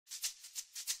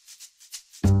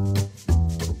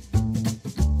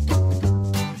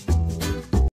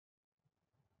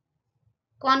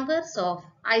Converse of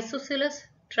isosceles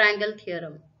triangle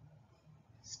theorem.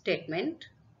 Statement: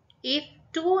 if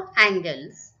two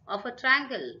angles of a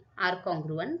triangle are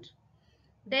congruent,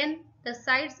 then the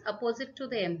sides opposite to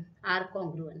them are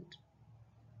congruent.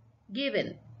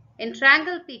 Given in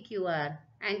triangle PQR,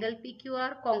 angle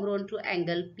PQR congruent to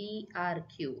angle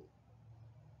PRQ.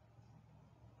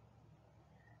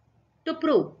 To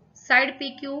prove side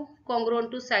PQ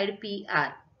congruent to side PR.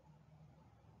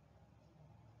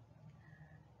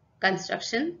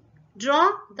 Construction: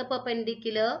 draw the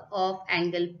perpendicular of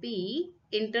angle P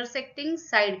intersecting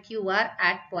side QR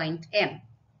at point M.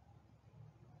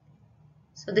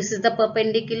 So this is the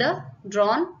perpendicular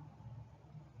drawn,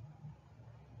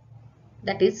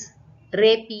 that is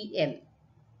ray PM.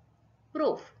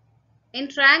 Proof: in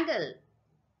triangle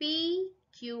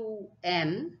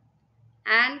PQM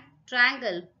and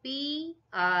triangle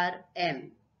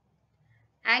PRM,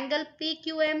 angle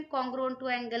PQM congruent to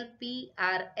angle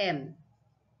PRM,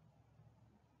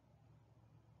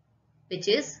 which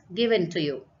is given to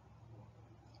you.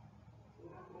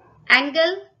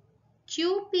 Angle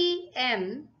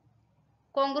QPM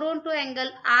congruent to angle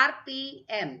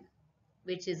RPM,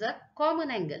 which is a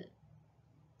common angle,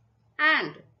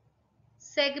 and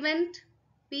segment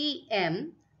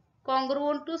PM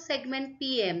congruent to segment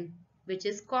PM, which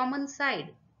is common side.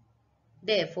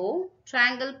 Therefore,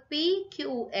 triangle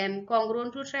PQM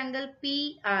congruent to triangle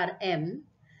PRM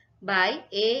by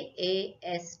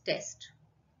AAS test.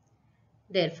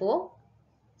 Therefore,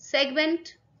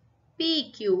 segment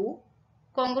PQ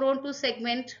congruent to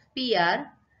segment PR,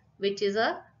 which is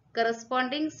a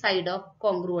corresponding side of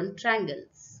congruent triangle.